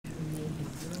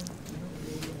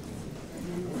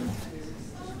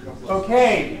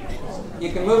Okay,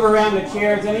 you can move around the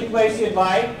chairs any place you'd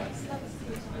like.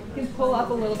 You can pull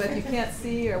up a little bit if you can't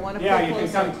see or want to pull Yeah, closer. you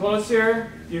can come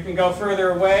closer, you can go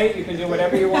further away, you can do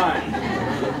whatever you want.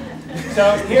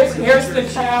 So here's the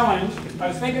challenge. I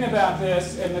was thinking about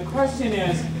this, and the question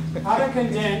is how to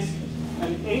condense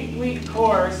an 8-week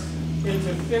course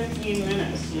into 15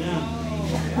 minutes.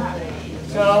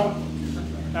 So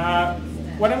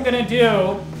what I'm going to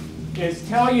do is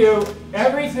tell you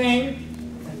everything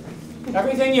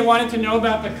you wanted to know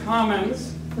about the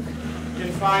commons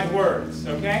in 5 words,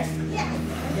 okay?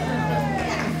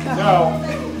 So,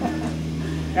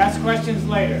 ask questions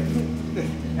later,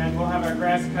 and we'll have our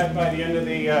grass cut by the end of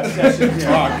the session.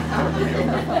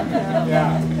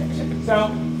 Yeah.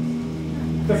 So,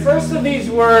 the first of these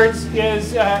words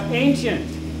is ancient.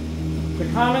 The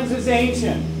commons is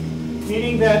ancient,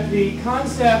 meaning that the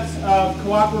concepts of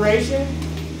cooperation,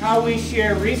 how we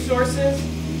share resources,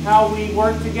 how we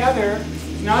work together,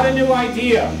 is not a new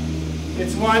idea.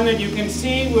 It's one that you can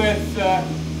see with,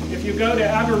 if you go to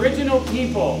Aboriginal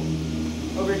people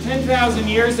over 10,000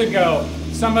 years ago,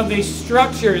 some of these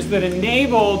structures that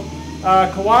enabled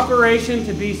cooperation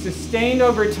to be sustained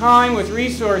over time with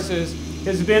resources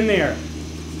has been there.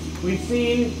 We've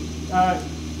seen on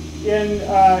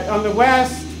the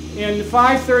west, in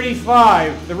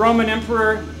 535, the Roman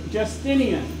Emperor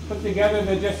Justinian put together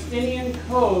the Justinian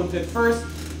Code that first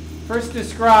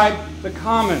described the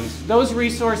commons, those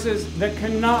resources that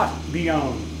cannot be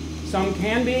owned. Some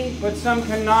can be, but some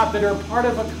cannot, that are part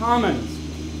of a commons.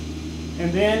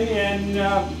 And then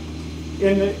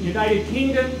in the United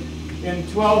Kingdom, in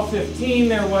 1215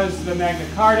 there was the Magna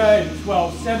Carta. In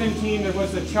 1217 there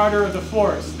was the Charter of the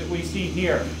Forest that we see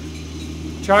here.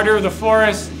 Charter of the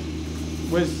Forest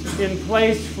was in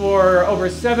place for over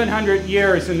 700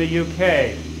 years in the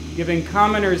UK, giving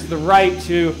commoners the right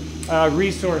to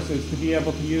resources to be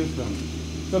able to use them.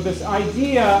 So this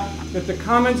idea that the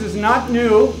commons is not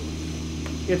new,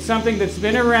 it's something that's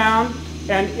been around,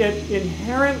 and it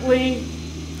inherently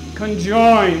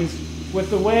conjoins with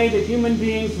the way that human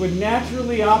beings would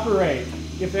naturally operate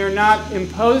if they're not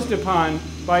imposed upon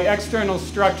by external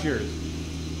structures.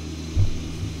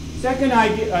 Second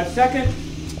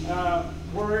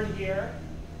word here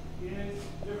is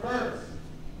diverse.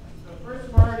 The first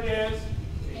word is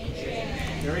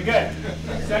very good.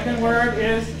 Second word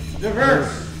is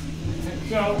diverse.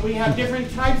 So we have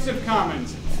different types of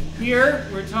commons. Here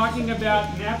we're talking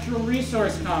about natural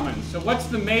resource commons. So what's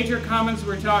the major commons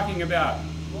we're talking about?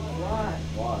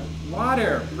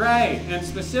 Water, right. And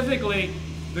specifically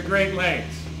the Great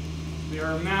Lakes. There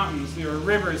are mountains, there are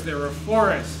rivers, there are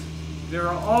forests. There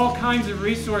are all kinds of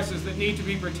resources that need to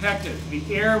be protected. The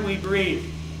air we breathe.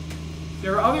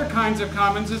 There are other kinds of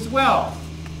commons as well.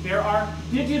 There are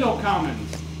digital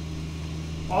commons.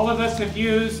 All of us have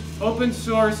used open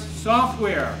source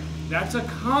software. That's a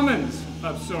commons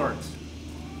of sorts.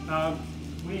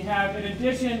 In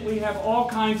addition, we have all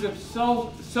kinds of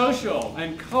social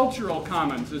and cultural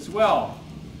commons as well.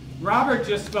 Robert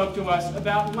just spoke to us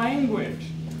about language.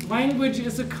 Language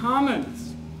is a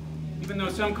commons, even though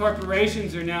some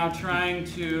corporations are now trying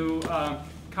to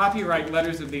copyright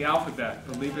letters of the alphabet,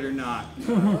 believe it or not.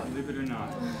 Believe it or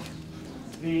not.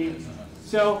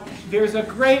 So there's a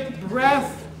great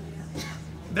breadth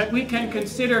that we can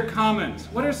consider commons.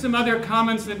 What are some other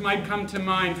commons that might come to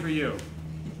mind for you?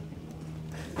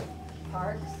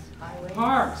 Parks, highways.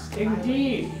 Parks,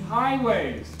 indeed.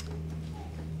 Highways.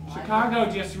 Chicago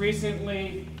just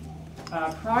recently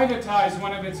privatized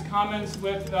one of its commons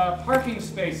with parking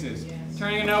spaces,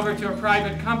 turning it over to a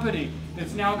private company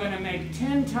that's now going to make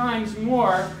 10 times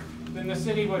more than the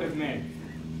city would have made.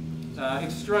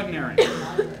 Extraordinary.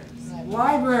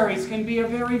 Libraries can be a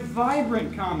very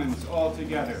vibrant commons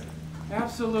altogether.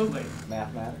 Absolutely.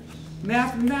 Mathematics?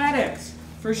 Mathematics,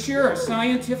 for sure.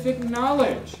 Scientific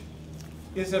knowledge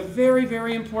is a very,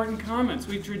 very important commons.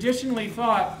 We traditionally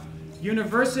thought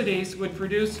universities would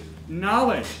produce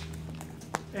knowledge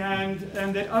and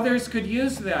that others could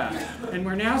use that. And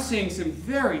we're now seeing some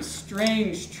very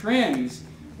strange trends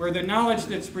where the knowledge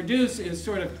that's produced is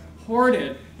sort of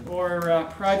hoarded or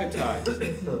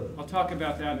privatized. I'll talk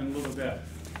about that in a little bit.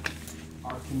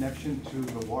 Our connection to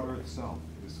the water itself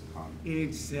is common.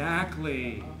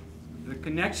 Exactly. The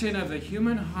connection of the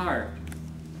human heart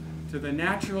to the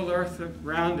natural earth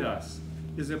around us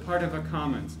is a part of a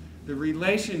commons. The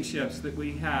relationships that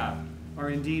we have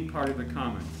are indeed part of the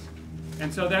commons.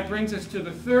 And so that brings us to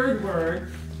the third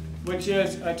word, which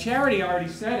is, Charity already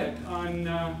said it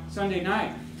on Sunday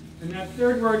night. And that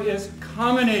third word is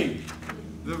commoning.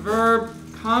 The verb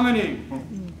commoning.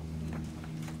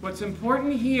 What's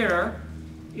important here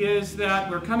is that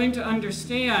we're coming to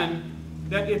understand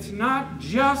that it's not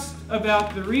just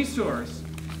about the resource,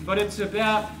 but it's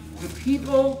about the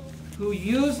people who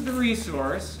use the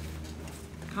resource.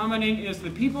 Commenting is the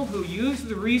people who use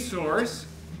the resource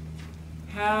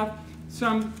have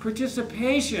some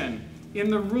participation in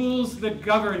the rules that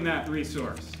govern that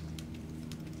resource.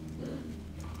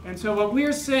 And so what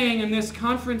we're saying in this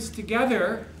conference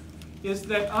together is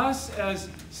that us as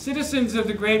citizens of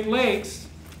the Great Lakes,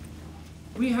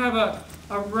 we have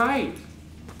a right,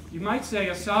 you might say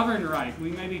a sovereign right,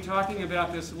 we may be talking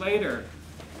about this later,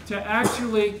 to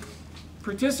actually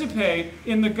participate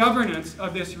in the governance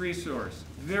of this resource.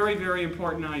 Very, very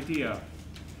important idea.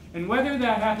 And whether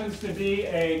that happens to be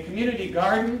a community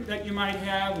garden that you might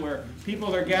have where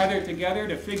people are gathered together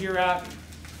to figure out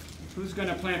who's going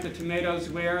to plant the tomatoes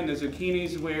where and the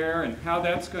zucchinis where and how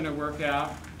that's going to work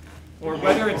out, or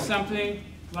whether it's something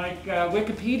like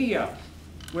Wikipedia,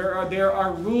 where there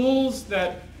are rules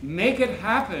that make it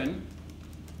happen,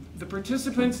 the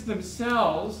participants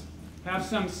themselves have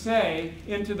some say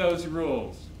into those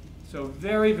rules. So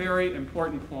very, very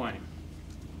important point.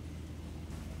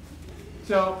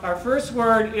 So our first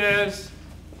word is,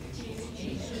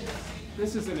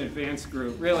 this is an advanced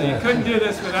group, really. You couldn't do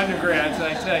this with undergrads,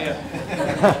 I tell you.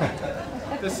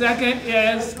 The second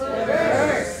is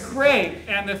great,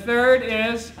 and the third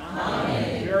is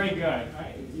very good.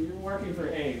 You're working for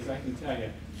A's, I can tell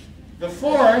you. The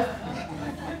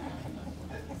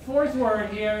fourth word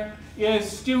here is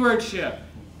stewardship.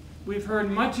 We've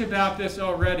heard much about this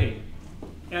already,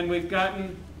 and we've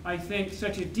gotten, I think,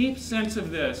 such a deep sense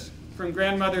of this from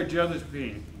Grandmother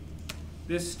Josephine.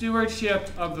 This stewardship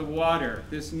of the water,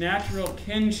 this natural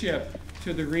kinship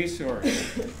to the resource.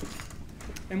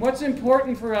 And what's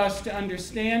important for us to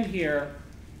understand here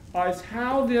is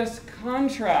how this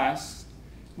contrasts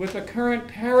with the current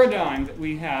paradigm that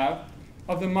we have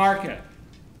of the market.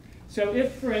 So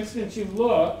if, for instance, you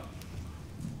look,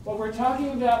 what we're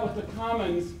talking about with the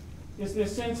commons is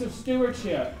this sense of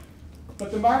stewardship,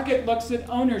 but the market looks at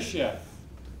ownership.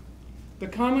 The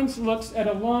commons looks at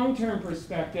a long-term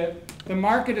perspective. The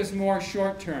market is more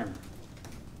short-term.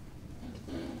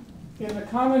 In the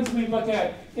commons, we look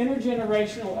at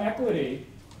intergenerational equity.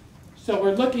 So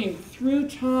we're looking through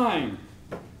time,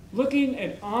 looking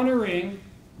at honoring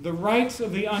the rights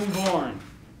of the unborn.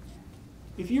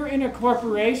 If you're in a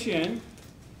corporation,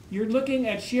 you're looking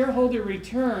at shareholder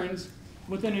returns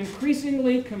with an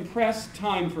increasingly compressed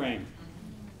time frame.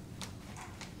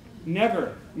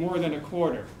 Never more than a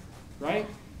quarter. Right?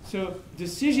 So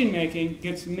decision-making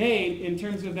gets made in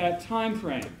terms of that time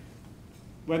frame,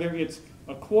 whether it's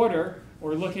a quarter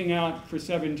or looking out for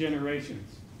 7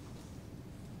 generations.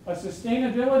 A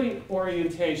sustainability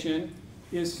orientation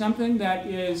is something that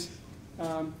is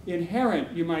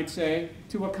inherent, you might say,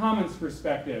 to a commons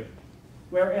perspective,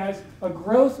 whereas a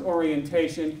growth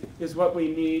orientation is what we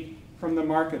need from the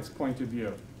market's point of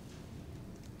view.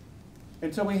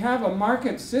 And so we have a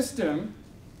market system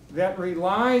that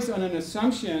relies on an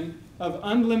assumption of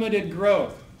unlimited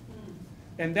growth.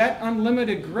 And that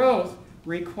unlimited growth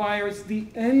requires the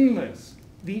endless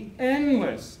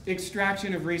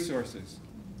extraction of resources.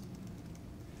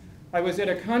 I was at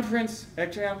a conference,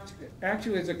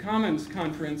 actually it was a commons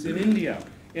conference in India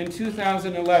in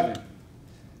 2011.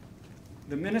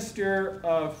 The Minister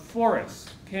of Forests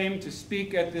came to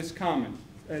speak at this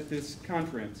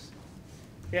conference.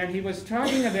 And he was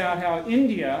talking about how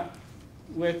India,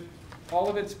 with all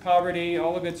of its poverty,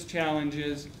 all of its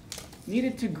challenges,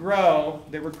 needed to grow.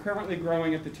 They were currently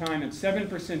growing at the time at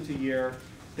 7% a year.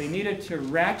 They needed to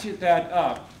ratchet that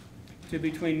up to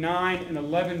between 9 and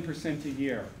 11% a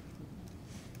year.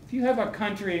 If you have a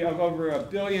country of over 1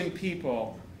 billion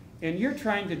people and you're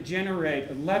trying to generate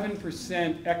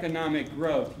 11% economic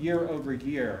growth year over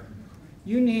year,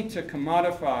 you need to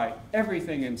commodify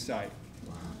everything in sight.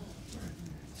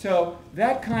 So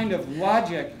that kind of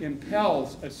logic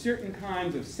impels a certain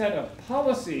kind of set of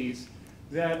policies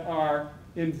that are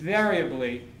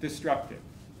invariably destructive,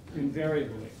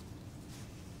 invariably.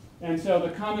 And so the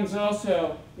commons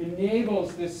also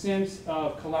enables this sense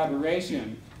of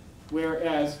collaboration,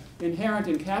 whereas inherent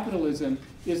in capitalism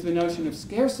is the notion of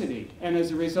scarcity. And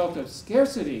as a result of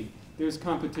scarcity, there's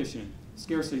competition.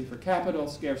 Scarcity for capital,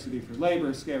 scarcity for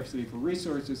labor, scarcity for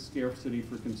resources, scarcity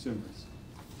for consumers.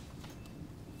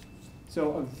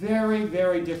 So a very,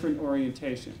 very different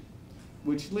orientation,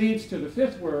 which leads to the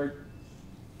fifth word.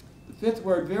 The fifth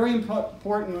word, very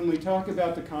important when we talk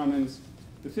about the commons.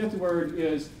 The fifth word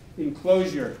is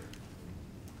enclosure.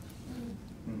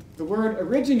 The word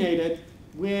originated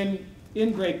when,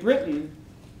 in Great Britain,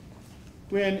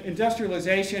 when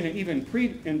industrialization and even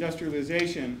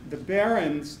pre-industrialization, the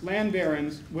barons, land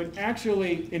barons, would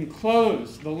actually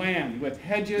enclose the land with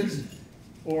hedges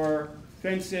or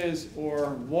fences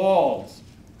or walls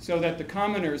so that the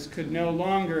commoners could no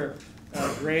longer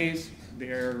graze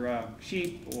their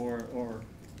sheep or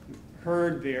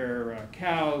herd their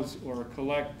cows or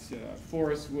collect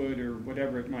forest wood or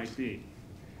whatever it might be.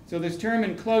 So this term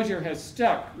enclosure has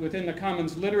stuck within the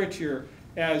commons literature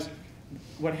as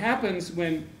what happens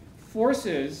when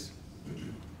forces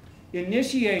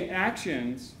initiate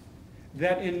actions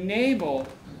that enable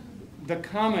the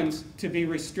commons to be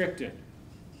restricted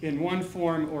in one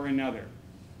form or another.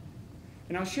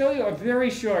 And I'll show you a very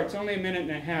short, it's only a minute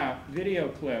and a half, video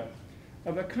clip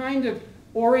of a kind of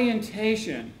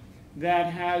orientation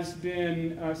that has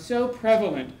been so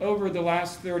prevalent over the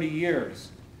last 30 years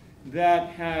that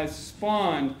has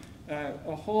spawned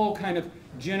a whole kind of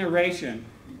generation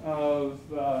of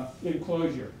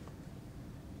enclosure.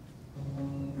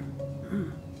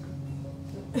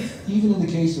 Even in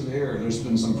the case of air, there's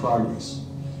been some progress.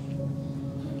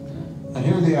 And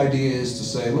here the idea is to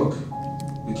say, look,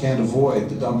 we can't avoid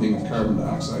the dumping of carbon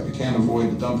dioxide, we can't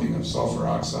avoid the dumping of sulfur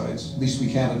oxides, at least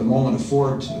we can't at the moment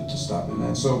afford to stop in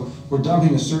that. So we're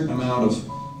dumping a certain amount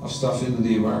of stuff into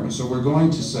the environment. So we're going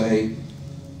to say,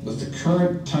 with the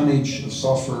current tonnage of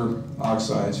sulfur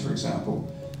oxides, for example,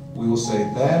 we will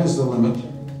say that is the limit,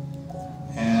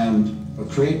 and we'll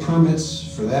create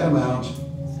permits for that amount,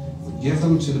 we'll give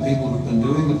them to the people who've been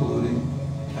doing the polluting,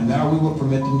 and now we will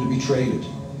permit them to be traded.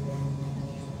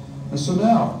 And so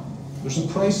now, there's a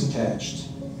price attached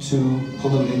to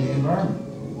polluting the environment.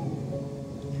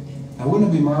 Now,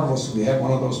 wouldn't it be marvelous if we had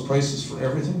one of those prices for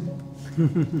everything?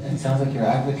 It sounds like you're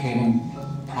advocating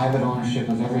private ownership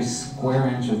of every square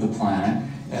inch of the planet.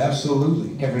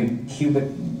 Absolutely. Every cubic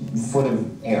foot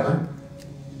of air,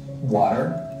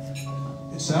 water.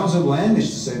 It sounds outlandish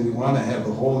to say we want to have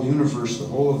the whole universe, the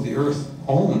whole of the earth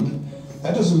owned.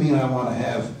 That doesn't mean I want to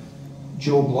have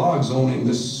Joe Bloggs owning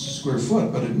this square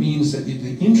foot, but it means that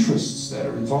the interests that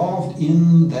are involved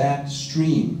in that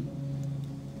stream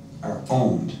are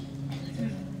owned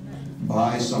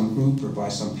by some group or by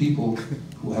some people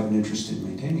who have an interest in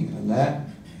maintaining it. And that,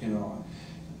 you know,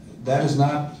 that is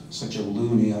not such a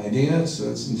loony idea. It's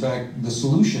in fact the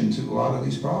solution to a lot of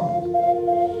these problems.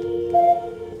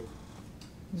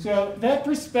 So that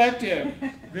perspective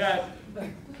that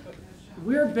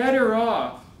we're better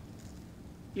off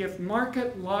if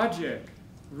market logic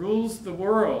rules the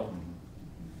world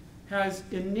has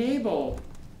enabled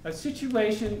a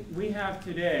situation we have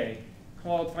today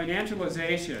called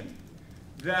financialization,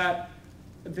 that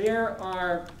there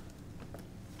are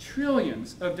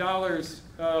trillions of dollars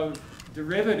of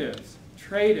derivatives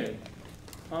traded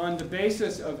on the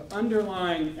basis of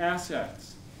underlying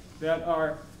assets that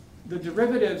are, the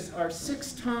derivatives are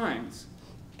 6 times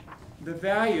the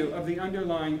value of the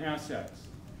underlying assets.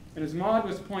 And as Maud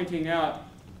was pointing out,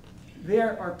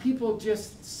 there are people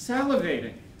just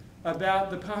salivating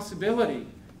about the possibility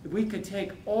that we could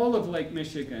take all of Lake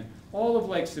Michigan, all of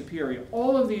Lake Superior,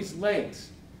 all of these lakes,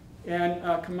 and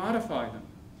commodify them.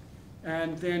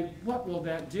 And then what will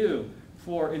that do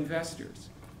for investors?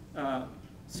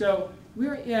 So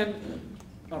we're in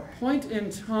a point in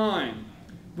time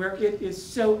where it is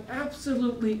so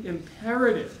absolutely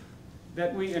imperative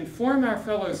that we inform our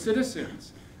fellow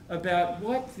citizens about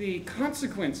what the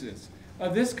consequences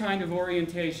of this kind of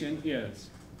orientation is.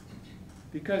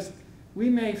 Because we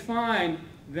may find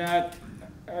that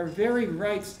our very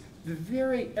rights, the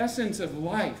very essence of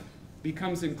life,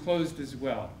 becomes enclosed as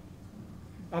well.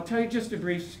 I'll tell you just a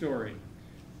brief story.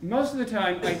 Most of the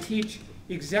time I teach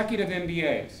executive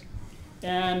MBAs.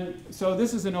 And so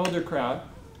this is an older crowd.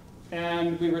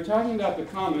 And we were talking about the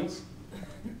commons.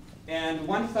 And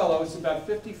one fellow, is about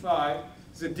 55,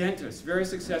 is a dentist, very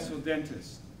successful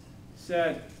dentist,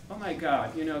 said, oh my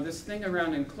God, you know, this thing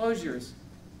around enclosures,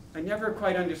 I never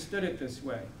quite understood it this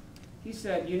way. He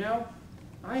said, you know,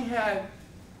 I had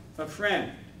a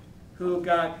friend who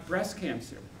got breast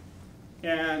cancer.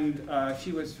 And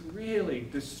she was really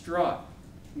distraught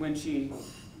when she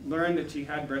learned that she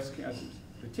had breast cancer,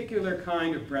 a particular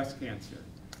kind of breast cancer,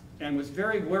 and was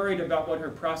very worried about what her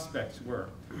prospects were.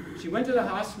 She went to the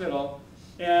hospital,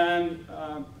 and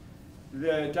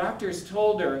the doctors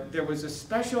told her there was a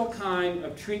special kind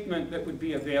of treatment that would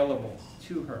be available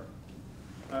to her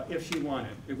if she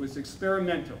wanted. It was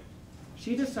experimental.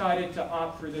 She decided to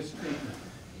opt for this treatment.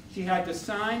 She had to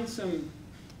sign some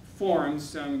forms,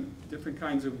 some different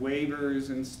kinds of waivers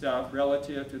and stuff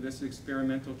relative to this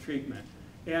experimental treatment,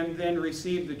 and then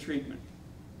receive the treatment.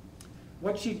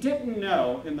 What she didn't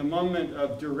know in the moment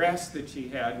of duress that she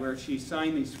had, where she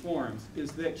signed these forms,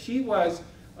 is that she was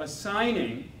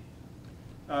assigning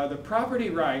the property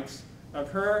rights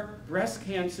of her breast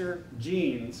cancer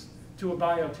genes to a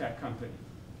biotech company.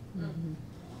 Mm-hmm.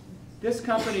 This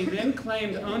company then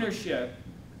claimed ownership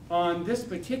on this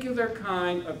particular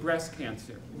kind of breast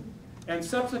cancer, and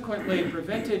subsequently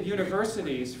prevented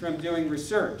universities from doing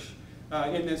research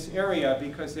in this area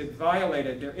because it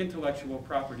violated their intellectual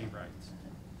property rights.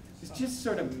 It's just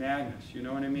sort of madness, you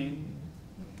know what I mean?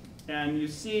 And you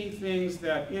see things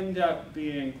that end up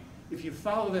being, if you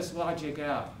follow this logic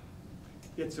out,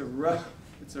 it's a road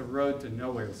to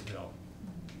Nowheresville.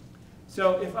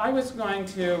 So if I was going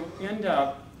to end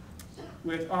up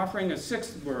with offering a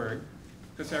sixth word,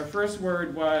 because our first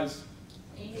word was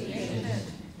ancient.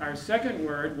 Our second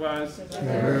word was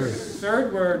diverse.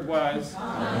 Third word was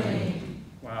time.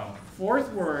 Wow.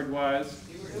 Fourth word was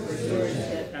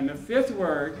stewardship. And the fifth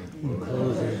word,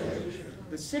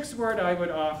 the sixth word I would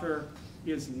offer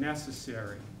is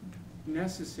necessary.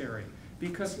 Necessary.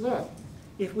 Because look,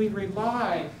 if we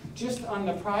rely just on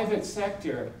the private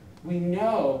sector, we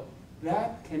know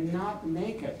that cannot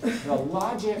make it. The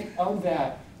logic of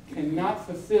that cannot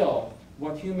fulfill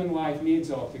what human life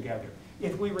needs altogether.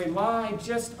 If we rely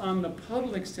just on the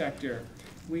public sector,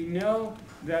 we know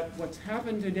that what's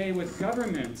happened today with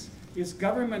governments is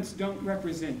governments don't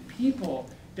represent people,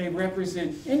 they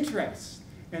represent interests.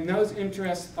 And those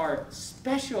interests are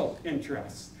special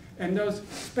interests. And those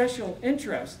special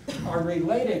interests are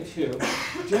related to,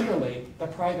 generally, the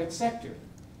private sector.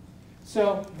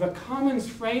 So the commons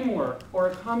framework or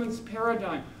a commons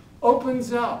paradigm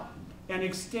opens up and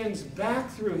extends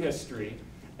back through history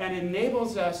and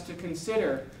enables us to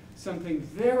consider something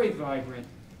very vibrant,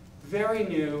 very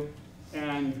new,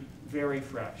 and very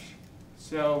fresh.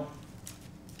 So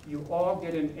you all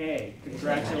get an A.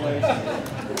 Congratulations.